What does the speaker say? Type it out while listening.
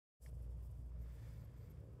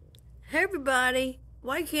Hey everybody,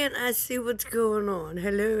 why can't I see what's going on?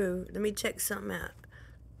 Hello, let me check something out.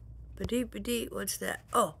 Ba-dee, what's that?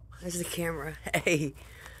 Oh, there's the camera. Hey.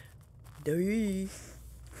 Dee.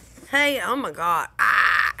 Hey, oh my god.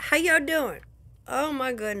 How y'all doing? Oh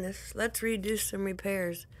my goodness, let's redo some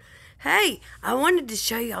repairs. Hey, I wanted to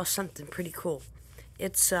show y'all something pretty cool.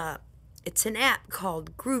 It's an app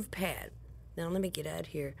called Groovepad. Now let me get out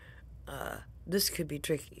here. This could be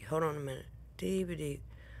tricky. Hold on a minute. Dee.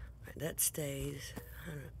 Alright, that stays.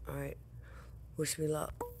 Alright. Wish me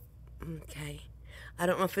luck. Okay. I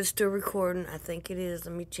don't know if it's still recording. I think it is.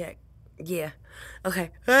 Let me check. Yeah.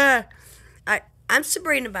 Okay. Alright. I'm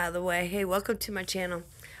Sabrina, by the way. Hey, welcome to my channel.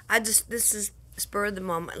 This is spur of the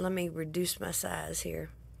moment. Let me reduce my size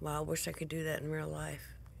here. Wow, I wish I could do that in real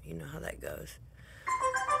life. You know how that goes.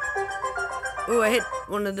 Ooh, I hit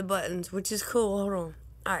one of the buttons, which is cool. Hold on.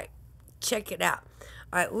 Alright. Check it out.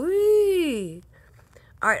 Alright. Woo!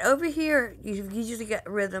 Alright, over here, you've usually got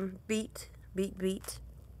rhythm, beat.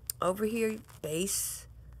 Over here, bass.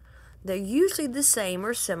 They're usually the same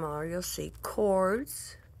or similar. You'll see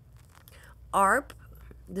chords, ARP.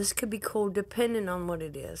 This could be cool depending on what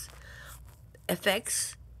it is.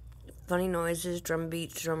 Effects, funny noises, drum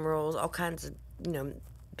beats, drum rolls, all kinds of,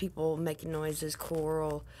 people making noises,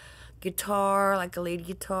 choral, guitar, like a lead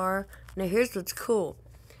guitar. Now, here's what's cool.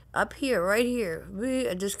 Up here, right here,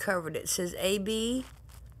 I just covered it. It says AB.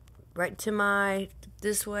 Right to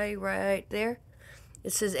this way, right there.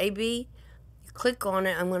 It says AB. You click on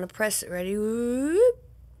it. I'm going to press it. Ready? Whoop.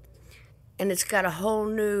 And it's got a whole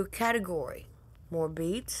new category. More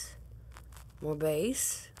beats, more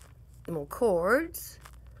bass, more chords,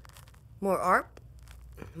 more ARP,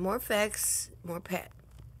 more effects, more pad.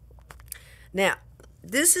 Now,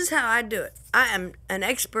 this is how I do it. I am an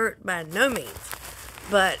expert by no means,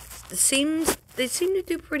 but they seem to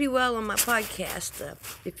do pretty well on my podcast.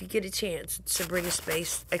 If you get a chance, it's Sabrina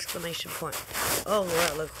Space ! Oh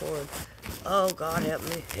Lord, look horrid. Oh God, help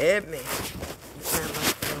me, help me. It's not my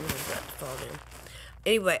phone. I'm about to fall down.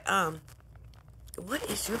 Anyway, what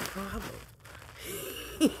is your problem?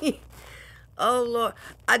 Oh Lord,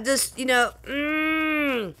 I just, we have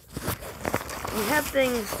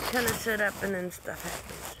things kind of set up and then stuff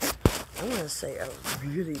happens. I'm gonna say a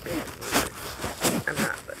really bad word. I'm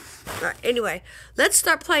not, but. Alright, anyway, let's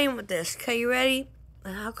start playing with this. Okay, you ready?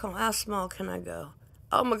 How small can I go?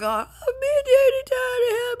 Oh my God, I'm being teeny tiny,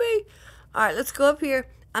 help me. Alright, let's go up here.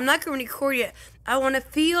 I'm not going to record yet. I want to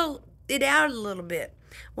feel it out a little bit.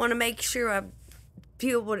 Want to make sure I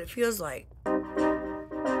feel what it feels like.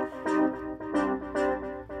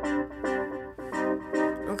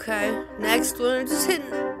 Okay, next one,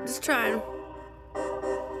 just trying.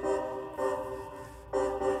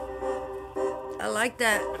 I like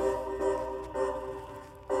that.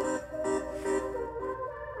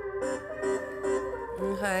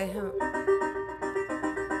 Okay.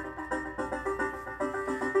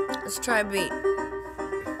 Let's try a beat.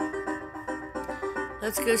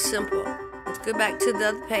 Let's go simple. Let's go back to the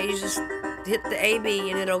other page. Just hit the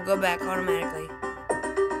AB and it'll go back automatically.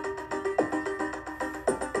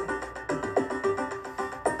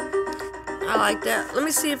 I like that. Let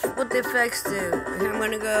me see what the effects do. Here I'm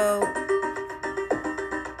going to go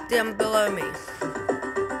down below me.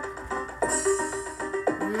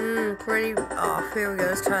 Pretty off. Here we go.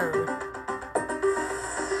 Let's try them.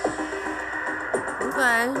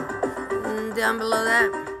 Okay. Down below that.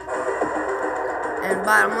 And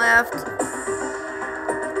bottom left.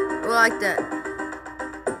 We like that.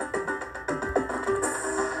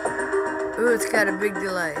 Ooh, it's got a big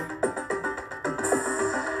delay.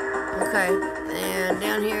 Okay. And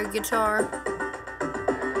down here, guitar.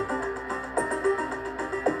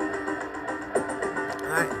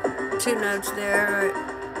 Alright. 2 notes there. Alright.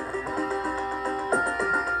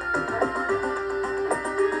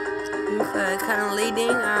 Okay, kind of leading,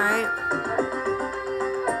 alright.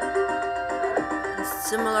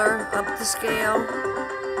 Similar, up the scale.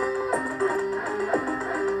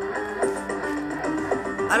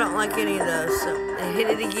 I don't like any of those, so I hit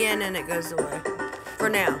it again and it goes away. For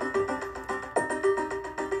now.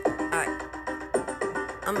 Alright.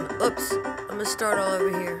 I'm gonna start all over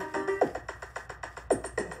here.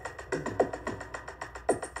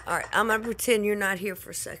 Alright, I'm gonna pretend you're not here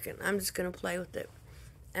for a second. I'm just gonna play with it.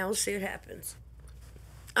 And we'll see what happens.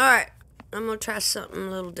 Alright, I'm going to try something a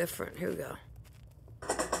little different. Here we go.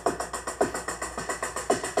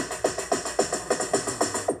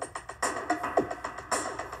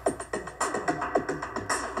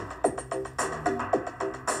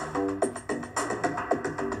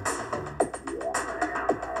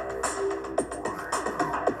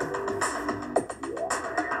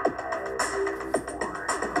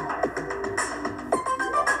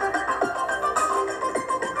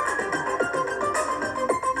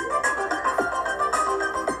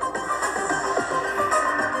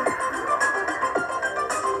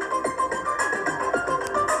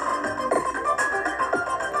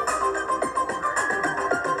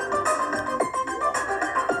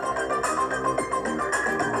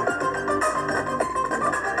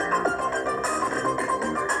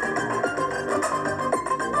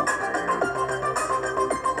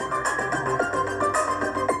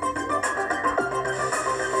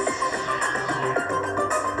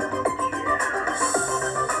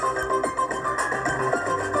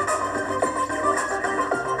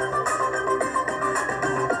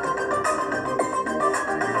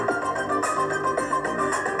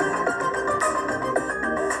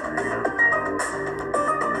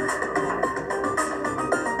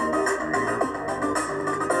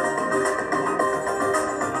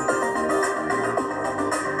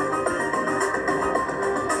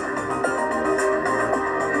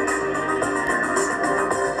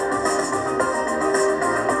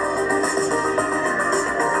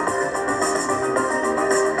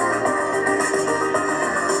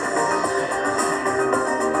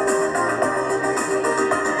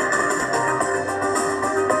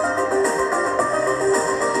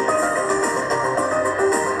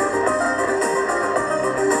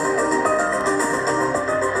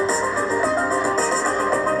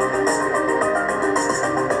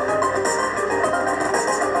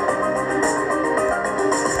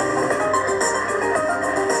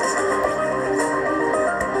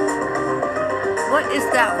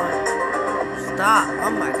 stop. Oh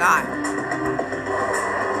my god.